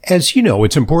As you know,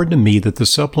 it's important to me that the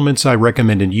supplements I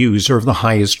recommend and use are of the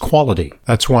highest quality.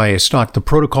 That's why I stock the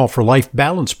Protocol for Life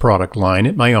Balance product line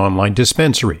at my online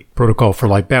dispensary. Protocol for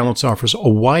Life Balance offers a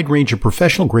wide range of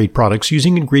professional-grade products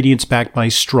using ingredients backed by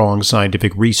strong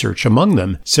scientific research. Among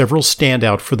them, several stand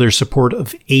out for their support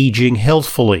of aging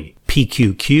healthfully: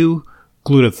 PQQ,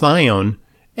 glutathione,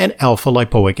 and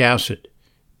alpha-lipoic acid.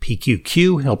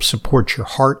 PQQ helps support your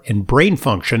heart and brain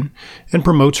function and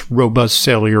promotes robust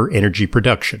cellular energy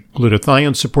production.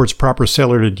 Glutathione supports proper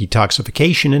cellular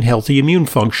detoxification and healthy immune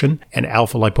function, and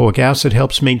alpha-lipoic acid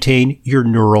helps maintain your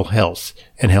neural health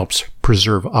and helps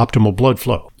preserve optimal blood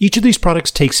flow. Each of these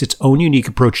products takes its own unique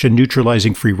approach to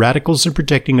neutralizing free radicals and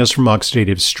protecting us from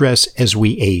oxidative stress as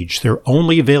we age. They're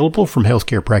only available from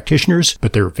healthcare practitioners,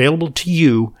 but they're available to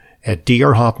you at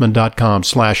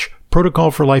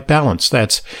drhoffman.com/Protocol for Life Balance.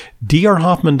 That's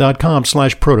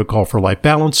drhoffman.com/Protocol for Life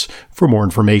Balance for more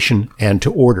information and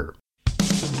to order.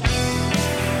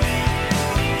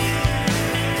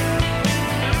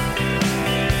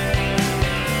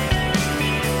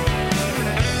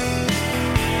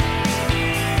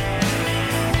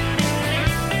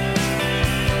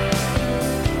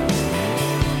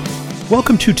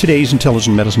 Welcome to today's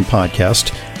Intelligent Medicine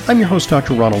Podcast. I'm your host,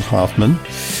 Dr. Ronald Hoffman.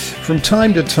 From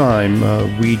time to time,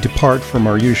 we depart from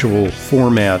our usual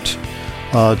format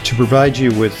to provide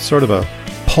you with sort of a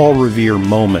Paul Revere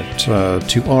moment.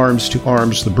 To arms,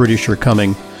 the British are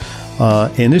coming.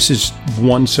 And this is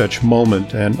one such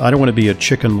moment. And I don't want to be a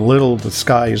Chicken Little, the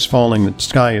sky is falling,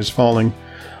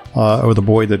 or the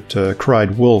boy that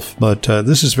cried wolf. But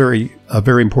this is a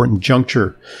very important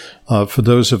juncture for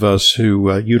those of us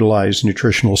who utilize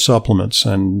nutritional supplements,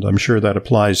 and I'm sure that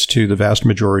applies to the vast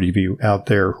majority of you out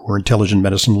there who are intelligent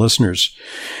medicine listeners.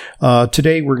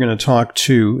 Today we're going to talk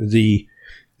to the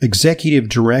executive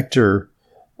director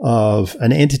of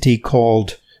an entity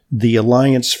called the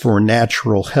Alliance for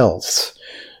Natural Health,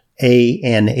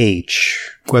 ANH,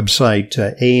 website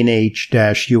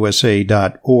anh-usa.org.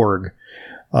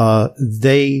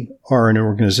 They are an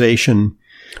organization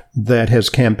that has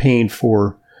campaigned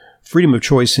for freedom of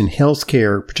choice in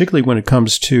healthcare, particularly when it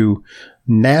comes to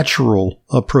natural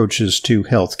approaches to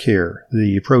healthcare,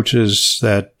 the approaches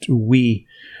that we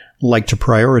like to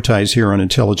prioritize here on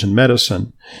Intelligent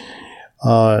Medicine.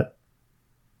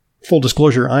 Full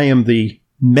disclosure, I am the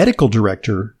medical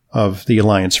director of the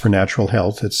Alliance for Natural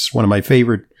Health. It's one of my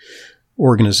favorite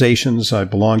organizations. I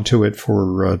belong to it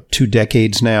for 2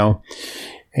 decades now,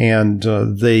 and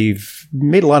they've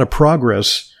made a lot of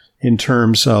progress in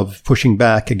terms of pushing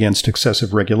back against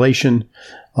excessive regulation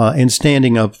and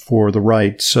standing up for the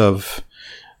rights of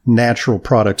natural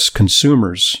products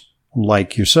consumers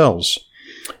like yourselves.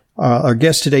 Our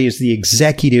guest today is the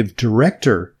executive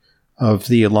director of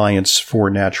the Alliance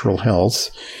for Natural Health.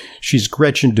 She's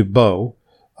Gretchen Dubow.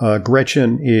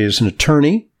 Gretchen is an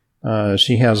attorney.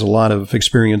 She has a lot of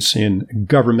experience in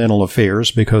governmental affairs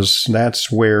because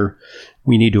that's where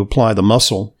we need to apply the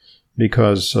muscle,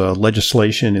 because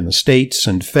legislation in the states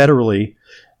and federally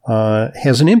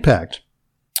has an impact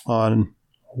on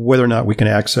whether or not we can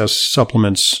access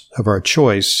supplements of our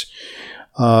choice.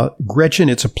 Gretchen,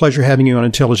 it's a pleasure having you on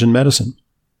Intelligent Medicine.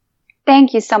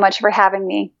 Thank you so much for having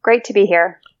me. Great to be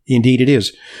here. Indeed it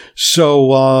is.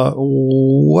 So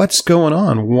what's going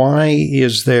on? Why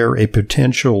is there a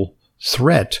potential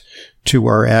threat to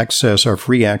our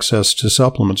free access to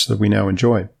supplements that we now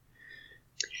enjoy?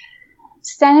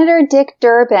 Senator Dick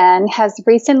Durbin has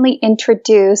recently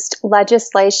introduced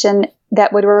legislation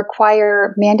that would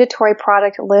require mandatory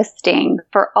product listing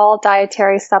for all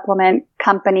dietary supplement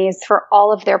companies for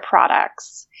all of their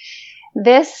products.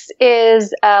 This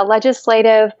is a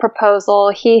legislative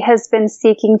proposal he has been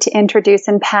seeking to introduce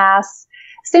and pass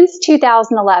since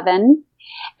 2011,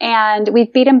 and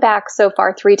we've beat him back so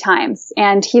far 3 times.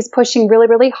 And he's pushing really,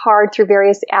 really hard through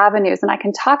various avenues, and I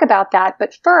can talk about that.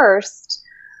 But first,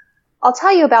 I'll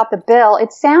tell you about the bill.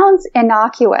 It sounds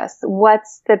innocuous.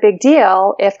 What's the big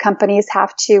deal if companies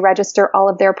have to register all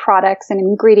of their products and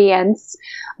ingredients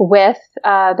with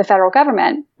the federal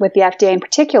government, with the FDA in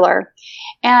particular?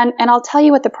 And I'll tell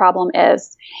you what the problem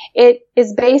is. It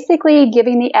is basically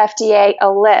giving the FDA a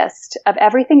list of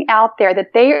everything out there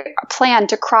that they plan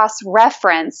to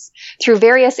cross-reference through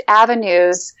various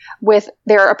avenues with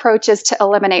their approaches to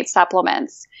eliminate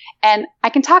supplements. And I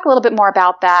can talk a little bit more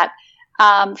about that.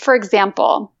 For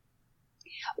example,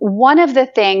 One of the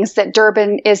things that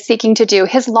Durbin is seeking to do,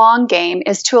 his long game,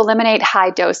 is to eliminate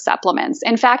high-dose supplements.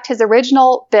 In fact, his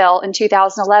original bill in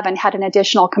 2011 had an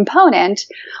additional component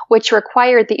which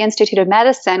required the Institute of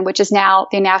Medicine, which is now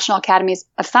the National Academy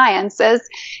of Sciences,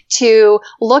 to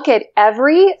look at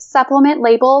every supplement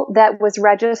label that was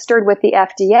registered with the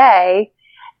FDA,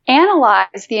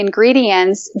 analyze the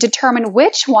ingredients, determine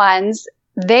which ones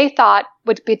they thought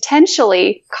would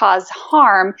potentially cause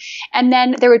harm, and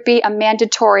then there would be a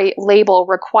mandatory label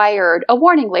required, a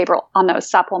warning label on those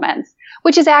supplements,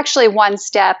 which is actually one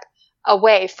step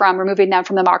away from removing them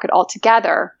from the market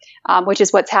altogether, which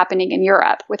is what's happening in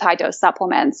Europe with high-dose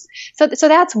supplements. So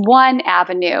that's one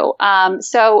avenue.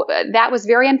 So that was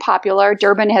very unpopular.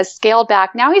 Durbin has scaled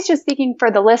back. Now he's just seeking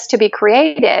for the list to be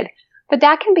created, but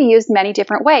that can be used many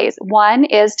different ways. One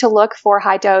is to look for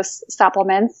high-dose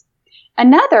supplements.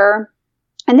 Another,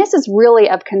 and this is really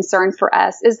of concern for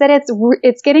us, is that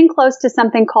it's getting close to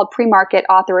something called pre-market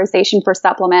authorization for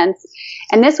supplements.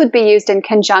 And this would be used in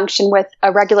conjunction with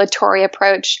a regulatory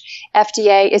approach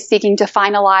FDA is seeking to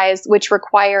finalize, which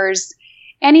requires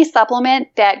any supplement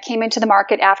that came into the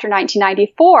market after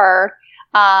 1994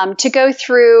 to go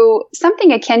through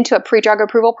something akin to a pre-drug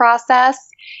approval process.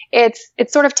 It's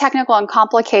sort of technical and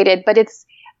complicated, but it's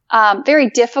very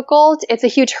difficult. It's a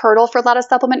huge hurdle for a lot of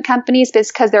supplement companies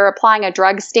because they're applying a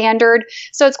drug standard.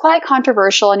 So it's quite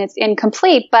controversial and it's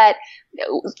incomplete. But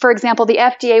for example, the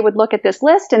FDA would look at this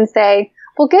list and say,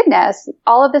 well, goodness,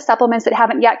 all of the supplements that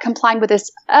haven't yet complied with this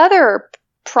other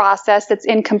process that's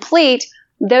incomplete,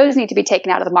 those need to be taken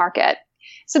out of the market.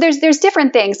 So there's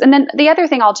different things. And then the other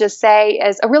thing I'll just say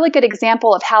is a really good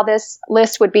example of how this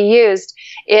list would be used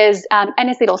is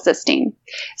N-acetylcysteine.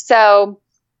 So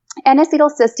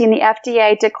N-acetylcysteine, the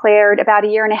FDA declared about a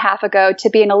year and a half ago to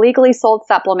be an illegally sold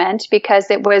supplement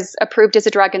because it was approved as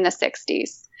a drug in the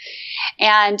 60s.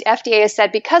 And FDA has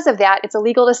said because of that, it's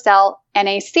illegal to sell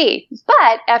NAC.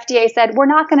 But FDA said, we're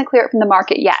not going to clear it from the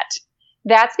market yet.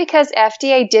 That's because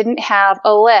FDA didn't have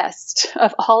a list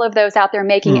of all of those out there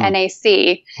making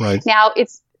NAC. Right. Now,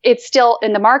 it's still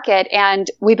in the market, and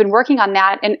we've been working on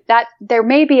that, and that there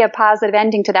may be a positive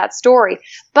ending to that story.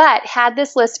 But had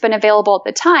this list been available at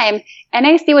the time,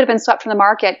 NAC would have been swept from the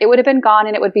market. It would have been gone,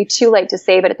 and it would be too late to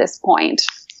save it at this point.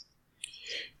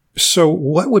 So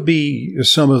what would be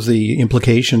some of the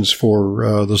implications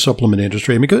for the supplement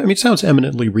industry? I mean, it sounds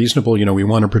eminently reasonable. You know, we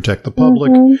want to protect the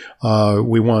public. Mm-hmm.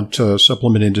 We want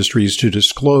supplement industries to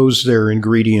disclose their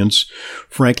ingredients.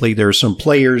 Frankly, there are some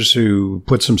players who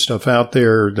put some stuff out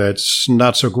there that's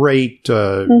not so great.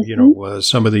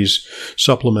 Some of these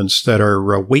supplements that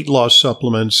are weight loss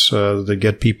supplements that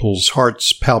get people's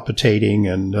hearts palpitating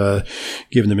and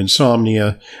give them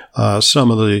insomnia.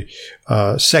 Some of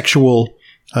the sexual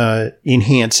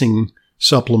enhancing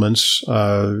supplements,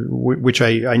 which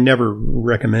I never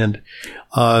recommend,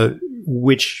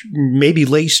 which may be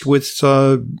laced with,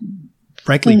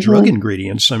 frankly, drug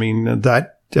ingredients. I mean,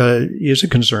 that is a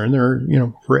concern. There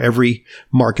are, for every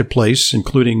marketplace,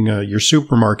 including your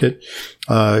supermarket,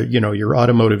 your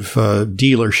automotive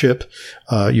dealership,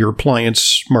 your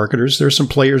appliance marketers. There are some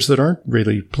players that aren't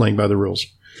really playing by the rules.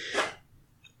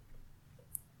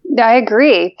 I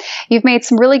agree. You've made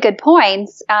some really good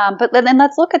points, but then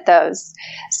let's look at those.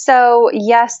 So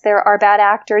yes, there are bad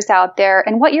actors out there,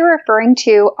 and what you're referring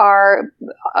to are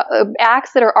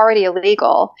acts that are already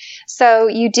illegal. So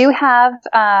you do have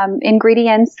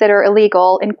ingredients that are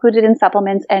illegal included in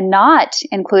supplements and not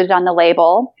included on the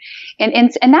label,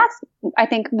 and that's, I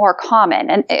think, more common.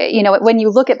 And when you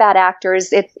look at bad actors,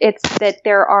 it's that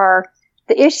there are.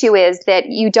 The issue is that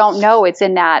you don't know it's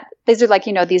in that. These are like,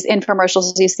 these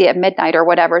infomercials you see at midnight or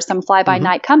whatever, some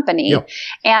fly-by-night company,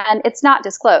 and it's not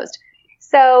disclosed.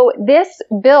 So this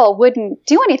bill wouldn't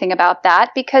do anything about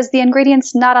that because the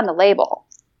ingredient's not on the label.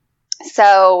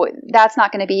 So that's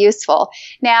not going to be useful.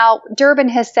 Now, Durbin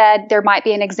has said there might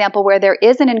be an example where there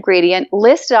is an ingredient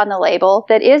listed on the label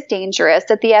that is dangerous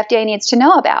that the FDA needs to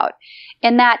know about.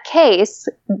 In that case,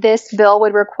 this bill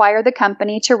would require the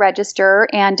company to register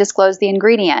and disclose the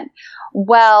ingredient.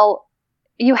 Well,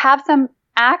 you have some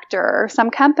actor,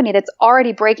 some company that's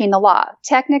already breaking the law.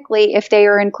 Technically, if they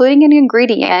are including an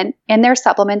ingredient in their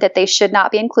supplement that they should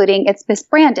not be including, it's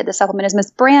misbranded. The supplement is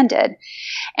misbranded,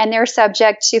 and they're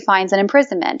subject to fines and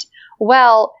imprisonment.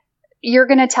 Well, you're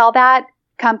going to tell that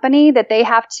company that they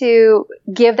have to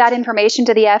give that information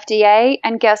to the FDA,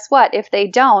 and guess what? If they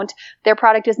don't, their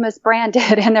product is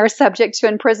misbranded and they're subject to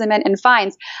imprisonment and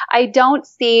fines. I don't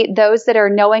see those that are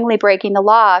knowingly breaking the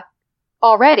law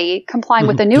already complying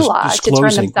with the new law to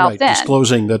turn themselves in.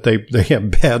 Disclosing that they have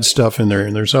bad stuff in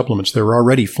their supplements. They're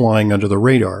already flying under the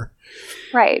radar.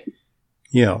 Right.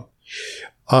 Yeah.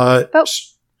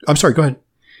 I'm sorry, go ahead.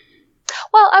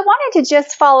 Well, I wanted to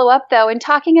just follow up, though, in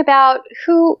talking about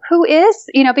who is,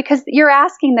 because you're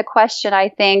asking the question, I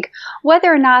think,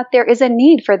 whether or not there is a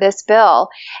need for this bill.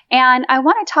 And I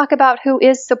want to talk about who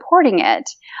is supporting it,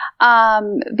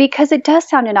 because it does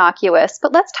sound innocuous.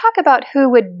 But let's talk about who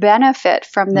would benefit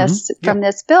from this from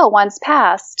this bill once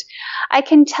passed. I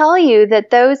can tell you that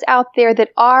those out there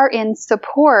that are in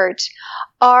support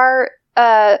are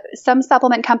some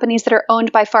supplement companies that are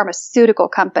owned by pharmaceutical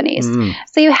companies.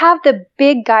 So you have the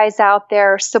big guys out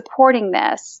there supporting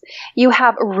this. You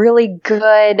have really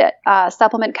good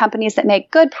supplement companies that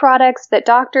make good products that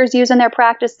doctors use in their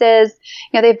practices.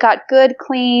 They've got good,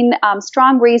 clean,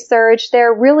 strong research.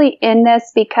 They're really in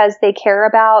this because they care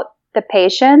about the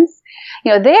patients.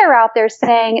 They're out there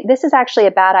saying this is actually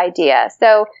a bad idea.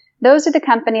 So those are the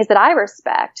companies that I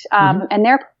respect, and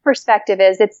their perspective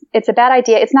is it's a bad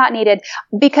idea. It's not needed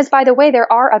because, by the way,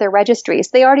 there are other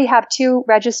registries. They already have 2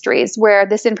 registries where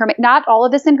this information, not all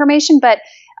of this information, but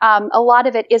a lot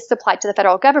of it is supplied to the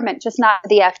federal government, just not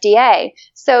the FDA.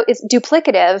 So it's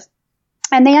duplicative,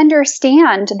 and they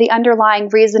understand the underlying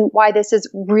reason why this is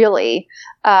really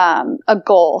a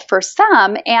goal for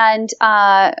some, and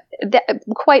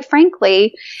quite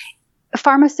frankly,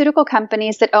 pharmaceutical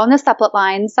companies that own the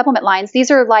supplement lines,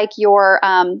 these are like your,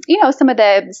 some of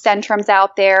the Centrums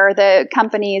out there, the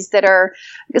companies that are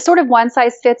sort of one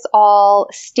size fits all,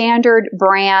 standard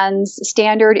brands,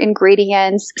 standard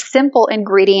ingredients, simple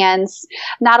ingredients,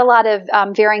 not a lot of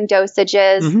varying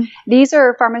dosages. These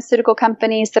are pharmaceutical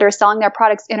companies that are selling their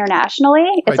products internationally.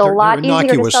 It's a lot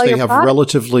easier to sell your product. They have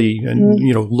relatively,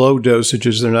 low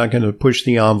dosages. They're not going to push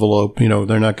the envelope. They're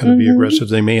not going to be aggressive.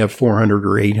 They may have 400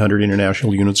 or 800 international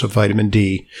units of vitamin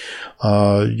D,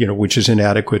 which is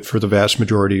inadequate for the vast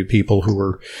majority of people who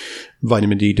are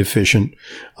vitamin D deficient.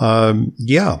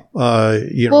 Guess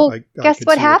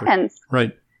what happens?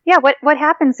 Right. Yeah. What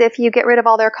happens if you get rid of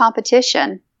all their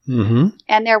competition?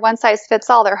 And they're one size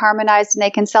fits all. They're harmonized and they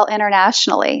can sell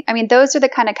internationally. I mean, those are the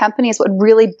kind of companies that would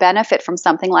really benefit from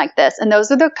something like this. And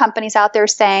those are the companies out there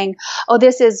saying, oh,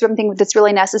 this is something that's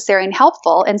really necessary and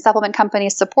helpful, and supplement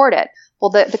companies support it. Well,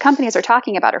 the companies are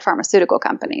talking about are pharmaceutical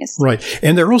companies. Right.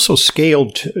 And they're also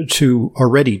scaled to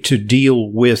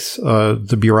deal with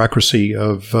the bureaucracy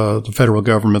of the federal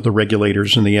government, the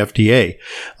regulators, and the FDA.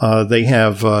 They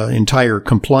have entire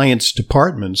compliance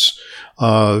departments,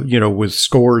 with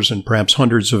scores and perhaps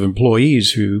hundreds of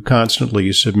employees who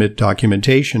constantly submit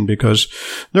documentation because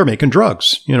they're making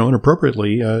drugs, and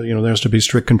appropriately, there has to be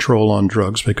strict control on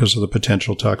drugs because of the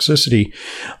potential toxicity.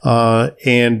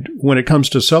 And when it comes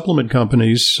to supplement companies,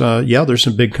 there's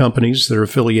some big companies that are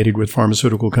affiliated with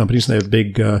pharmaceutical companies. They have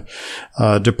big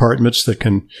departments that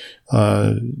can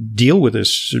deal with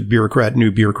this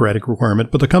new bureaucratic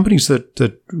requirement. But the companies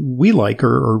that we like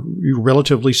are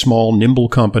relatively small, nimble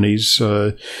companies.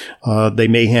 They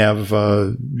may have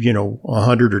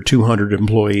 100 or 200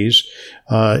 employees.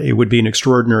 It would be an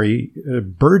extraordinary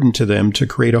burden to them to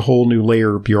create a whole new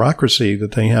layer of bureaucracy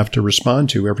that they have to respond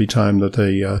to every time that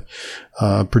they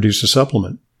produce a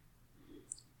supplement.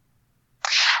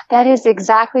 That is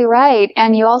exactly right.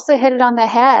 And you also hit it on the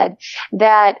head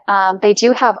that they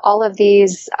do have all of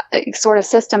these sort of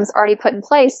systems already put in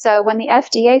place. So when the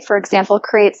FDA, for example,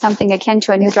 creates something akin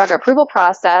to a new drug approval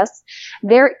process,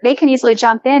 they can easily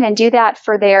jump in and do that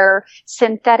for their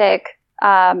synthetic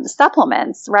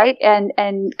supplements, right?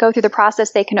 And go through the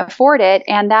process. They can afford it.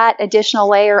 And that additional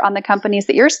layer on the companies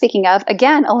that you're speaking of,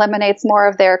 again, eliminates more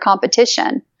of their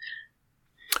competition.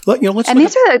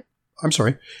 I'm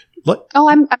sorry.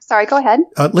 I'm sorry. Go ahead.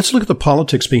 Let's look at the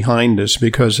politics behind this,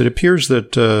 because it appears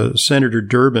that Senator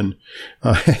Durbin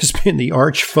has been the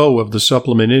arch foe of the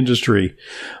supplement industry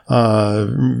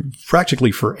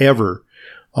practically forever.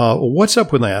 What's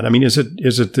up with that? I mean, is it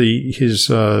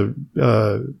his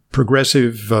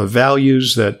progressive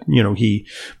values that he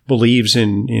believes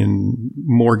in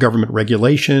more government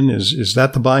regulation? Is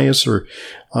that the bias, or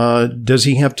does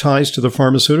he have ties to the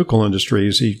pharmaceutical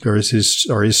industry?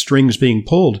 Are his strings being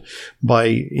pulled by,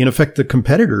 in effect, the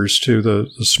competitors to the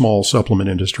small supplement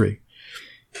industry?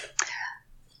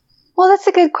 Well, that's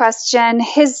a good question.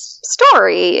 His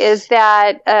story is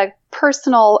that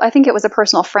I think it was a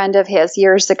personal friend of his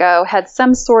years ago, had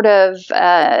some sort of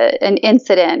an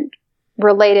incident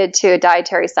related to a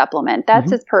dietary supplement.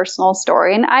 That's his personal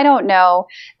story. And I don't know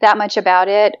that much about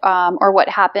it or what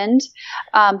happened.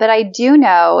 But I do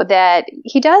know that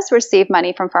he does receive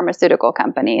money from pharmaceutical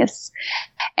companies.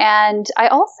 And I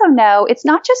also know it's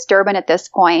not just Durbin at this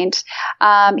point.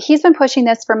 He's been pushing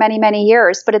this for many, many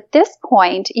years. But at this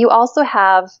point, you also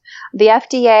have the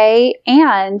FDA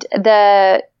and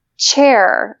the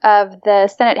chair of the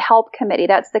Senate Help Committee,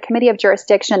 that's the Committee of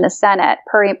Jurisdiction in the Senate,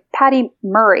 Patty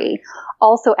Murray,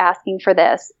 also asking for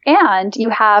this. And you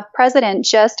have President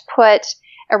just put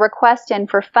a request in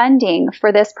for funding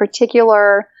for this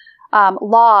particular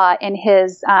law in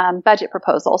his budget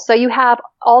proposal. So you have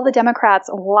all the Democrats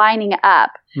lining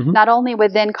up, not only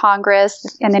within Congress,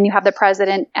 and then you have the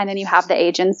president, and then you have the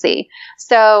agency.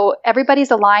 So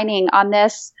everybody's aligning on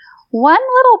this one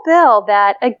little bill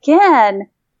that, again,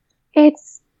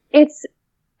 let's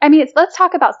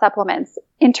talk about supplements.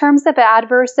 In terms of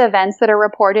adverse events that are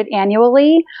reported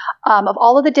annually, of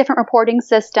all of the different reporting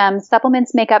systems,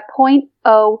 supplements make up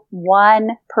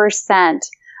 0.01%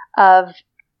 of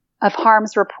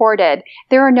harms reported.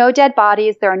 There are no dead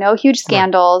bodies. There are no huge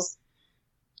scandals.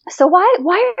 Right. So why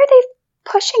are they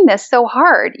pushing this so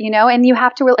hard? And you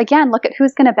have to, again, look at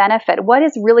who's going to benefit. What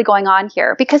is really going on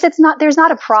here? Because there's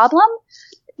not a problem.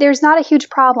 There's not a huge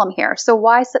problem here. So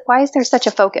why is there such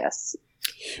a focus?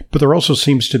 But there also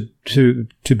seems to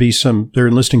be they're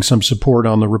enlisting some support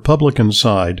on the Republican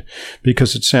side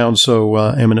because it sounds so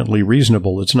eminently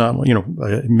reasonable. It's not,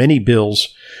 many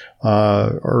bills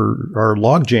are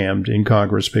log jammed in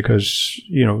Congress because,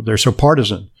 they're so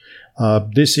partisan.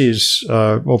 This is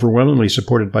overwhelmingly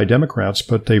supported by Democrats,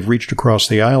 but they've reached across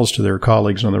the aisles to their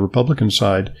colleagues on the Republican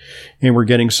side, and we're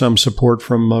getting some support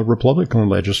from Republican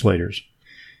legislators.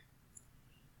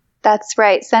 That's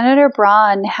right. Senator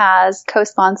Braun has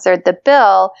co-sponsored the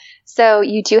bill, so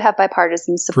you do have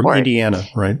bipartisan support. From Indiana,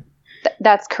 right?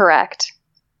 That's correct.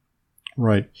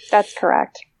 Right. That's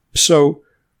correct. So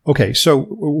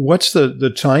what's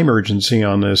the time urgency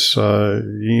on this?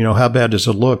 How bad does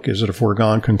it look? Is it a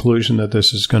foregone conclusion that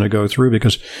this is going to go through?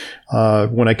 Because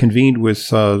when I convened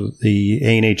with the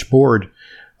A&H board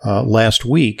last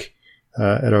week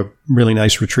at a really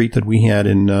nice retreat that we had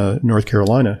in North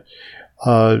Carolina,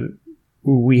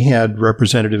 we had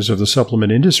representatives of the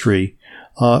supplement industry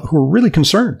who were really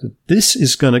concerned that this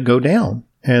is going to go down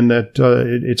and that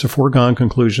it's a foregone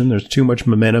conclusion. There's too much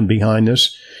momentum behind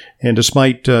this. And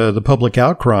despite the public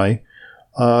outcry,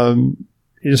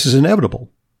 this is inevitable.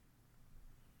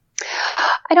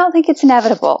 I don't think it's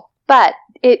inevitable, but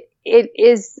it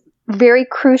is very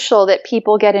crucial that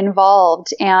people get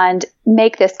involved and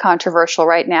make this controversial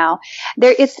right now.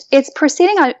 It's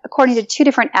proceeding according to two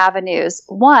different avenues.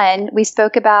 One, we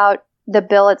spoke about the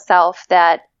bill itself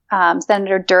that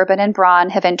Senator Durbin and Braun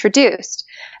have introduced.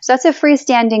 So that's a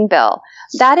freestanding bill.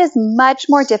 That is much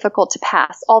more difficult to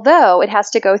pass, although it has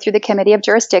to go through the Committee of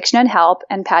Jurisdiction and Help,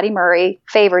 and Patty Murray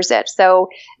favors it. So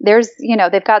there's,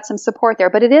 they've got some support there,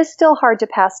 but it is still hard to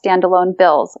pass standalone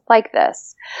bills like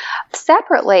this.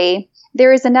 Separately,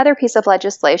 there is another piece of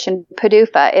legislation,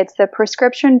 PDUFA. It's the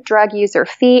Prescription Drug User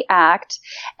Fee Act,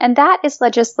 and that is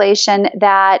legislation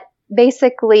that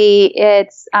basically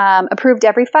it's approved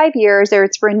every 5 years, or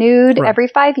it's renewed every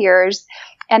 5 years,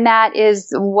 and that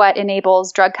is what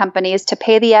enables drug companies to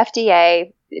pay the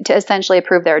FDA to essentially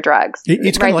approve their drugs.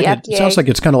 It's kind of like it sounds like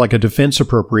it's kind of like a defense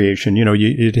appropriation.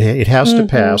 It has to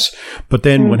pass, but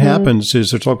then what happens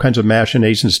is there's all kinds of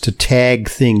machinations to tag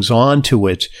things onto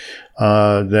it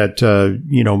that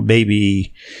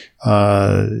maybe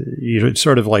it's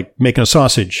sort of like making a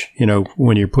sausage.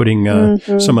 When you're putting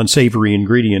some unsavory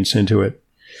ingredients into it.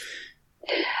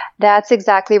 That's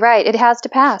exactly right. It has to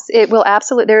pass. It will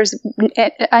absolutely.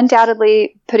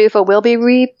 Undoubtedly, PDUFA will be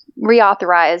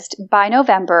reauthorized by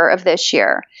November of this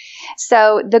year.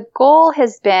 So the goal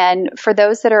has been for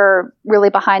those that are really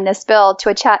behind this bill to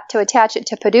attach it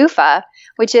to PDUFA,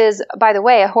 which is, by the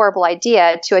way, a horrible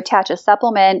idea to attach a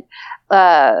supplement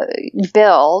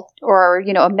bill or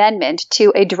amendment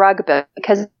to a drug bill,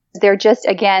 because they're just,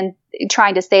 again,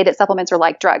 trying to say that supplements are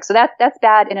like drugs. So that's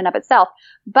bad in and of itself.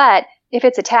 But if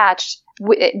it's attached,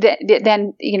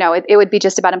 then it would be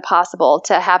just about impossible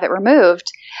to have it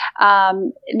removed.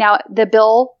 Now, the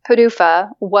bill PDUFA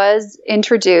was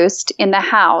introduced in the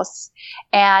House,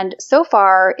 and so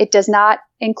far it does not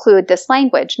include this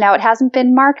language. Now, it hasn't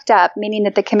been marked up, meaning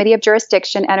that the Committee of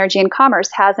Jurisdiction, Energy, and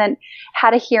Commerce hasn't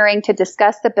had a hearing to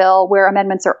discuss the bill where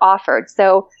amendments are offered.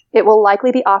 So it will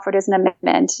likely be offered as an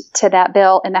amendment to that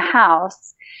bill in the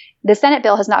House. The Senate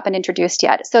bill has not been introduced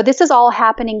yet. So this is all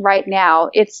happening right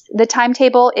now. The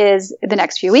timetable is the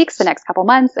next few weeks, the next couple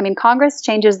months. Congress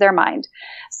changes their mind.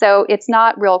 So it's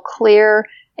not real clear.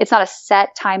 It's not a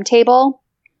set timetable,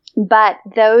 but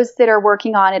those that are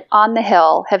working on it on the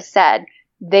Hill have said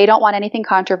they don't want anything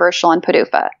controversial in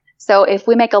PDUFA. So if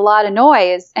we make a lot of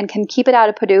noise and can keep it out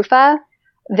of PDUFA,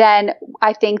 then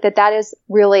I think that is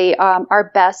really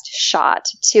our best shot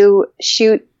to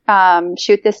shoot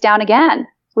this down again.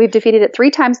 We've defeated it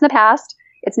 3 times in the past.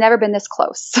 It's never been this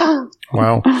close.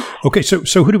 Wow. Okay.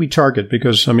 So who do we target?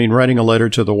 Because, I mean, writing a letter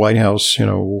to the White House,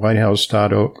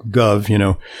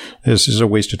 whitehouse.gov, this is a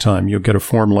waste of time. You'll get a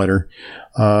form letter.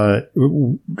 Are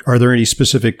there any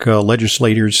specific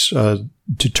legislators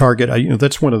to target?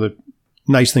 That's one of the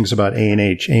nice things about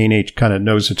A&H. A&H kind of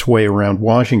knows its way around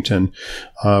Washington.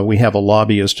 We have a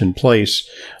lobbyist in place,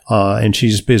 and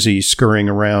she's busy scurrying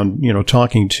around,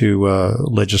 talking to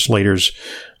legislators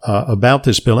about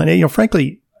this bill. And,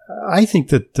 frankly, I think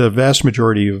that the vast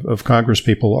majority of Congress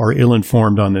people are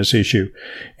ill-informed on this issue.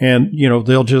 And,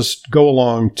 they'll just go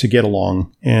along to get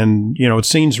along. And, it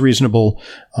seems reasonable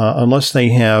unless they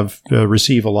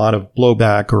receive a lot of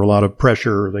blowback or a lot of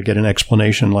pressure, or they get an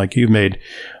explanation like you've made,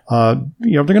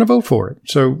 they're going to vote for it.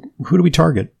 So who do we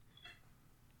target?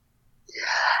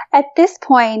 At this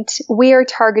point, we are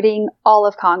targeting all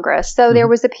of Congress. So there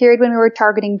was a period when we were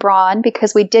targeting Braun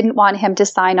because we didn't want him to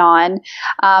sign on.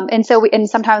 And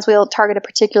sometimes we'll target a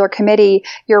particular committee.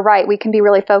 You're right. We can be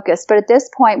really focused. But at this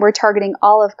point, we're targeting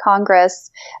all of Congress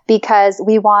because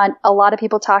we want a lot of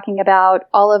people talking about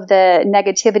all of the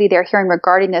negativity they're hearing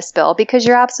regarding this bill, because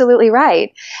you're absolutely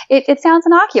right. It sounds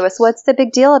innocuous. What's the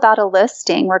big deal about a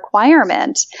listing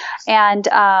requirement? And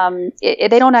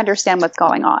they don't understand what's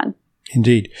going on.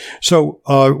 Indeed. So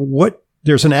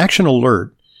there's an action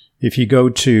alert if you go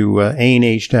to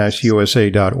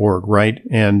anh-usa.org, right?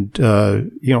 And,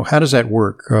 how does that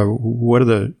work? What are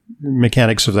the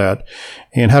mechanics of that?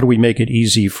 And how do we make it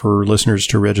easy for listeners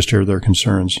to register their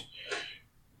concerns?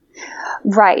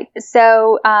 Right.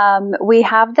 So we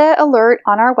have the alert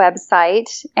on our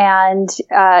website, and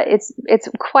it's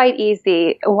quite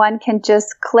easy. One can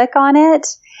just click on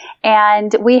it,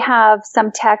 and we have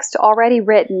some text already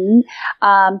written,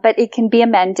 but it can be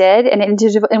amended, and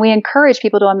we encourage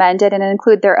people to amend it and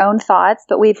include their own thoughts.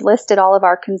 But we've listed all of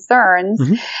our concerns,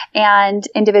 and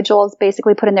individuals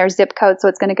basically put in their zip code, so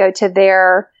it's going to go to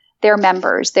their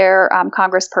members, their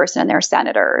congressperson, and their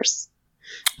senators.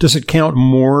 Does it count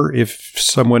more if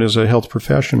someone is a health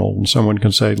professional and someone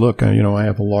can say, look, I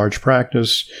have a large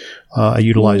practice. I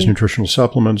utilize nutritional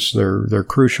supplements. They're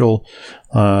crucial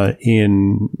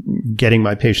in getting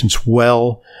my patients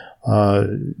well. Are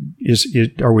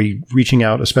we reaching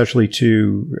out especially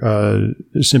to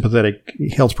sympathetic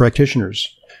health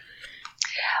practitioners?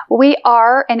 We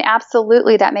are, and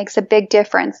absolutely that makes a big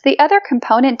difference. The other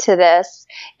component to this,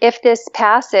 if this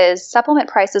passes, supplement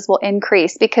prices will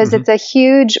increase because it's a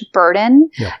huge burden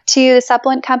to the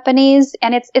supplement companies.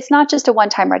 And it's not just a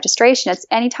one-time registration. It's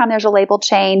anytime there's a label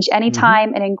change,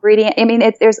 anytime an ingredient. I mean,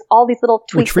 there's all these little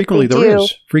tweaks. Which frequently there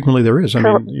is. Frequently there is.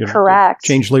 Correct.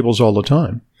 Change labels all the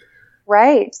time.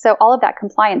 Right. So all of that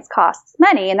compliance costs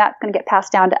money, and that's going to get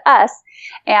passed down to us.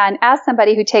 And as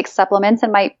somebody who takes supplements,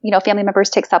 and my family members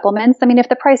take supplements, I mean, if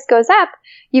the price goes up,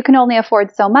 you can only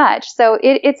afford so much. So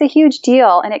it's a huge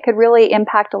deal, and it could really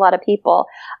impact a lot of people.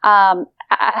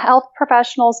 Health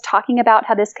professionals talking about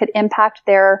how this could impact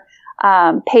their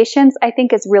patients, I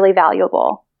think, is really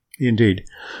valuable. Indeed.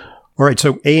 All right,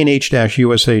 so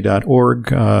anh-usa.org.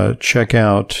 Check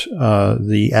out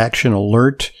the action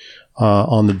alert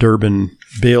on the Durbin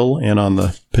bill and on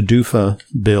the PDUFA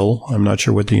bill. I'm not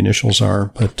sure what the initials are,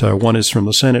 but one is from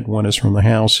the Senate, one is from the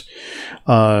House.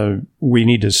 We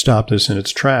need to stop this in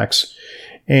its tracks.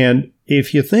 And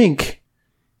if you think,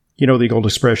 the old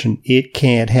expression, it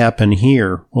can't happen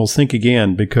here, well, think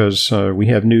again, because we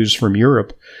have news from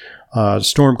Europe.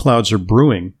 Storm clouds are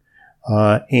brewing,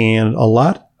 and a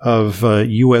lot of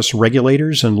U.S.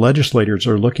 regulators and legislators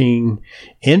are looking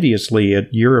enviously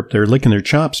at Europe. They're licking their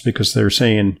chops because they're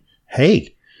saying,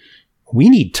 hey, we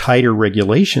need tighter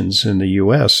regulations in the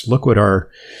U.S. Look what our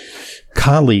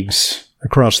colleagues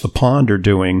across the pond are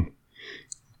doing.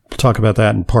 We'll talk about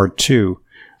that in part 2.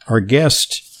 Our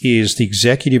guest is the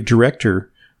executive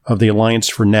director of the Alliance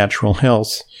for Natural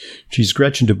Health. She's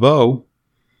Gretchen DeBow.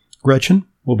 Gretchen,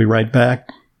 we'll be right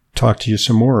back. Talk to you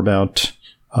some more about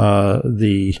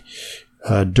the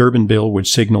Durbin bill,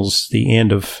 which signals the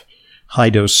end of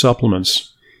high-dose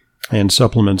supplements and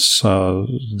supplements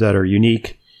that are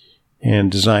unique and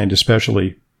designed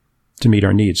especially to meet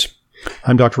our needs.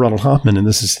 I'm Dr. Ronald Hoffman, and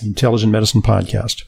this is the Intelligent Medicine Podcast.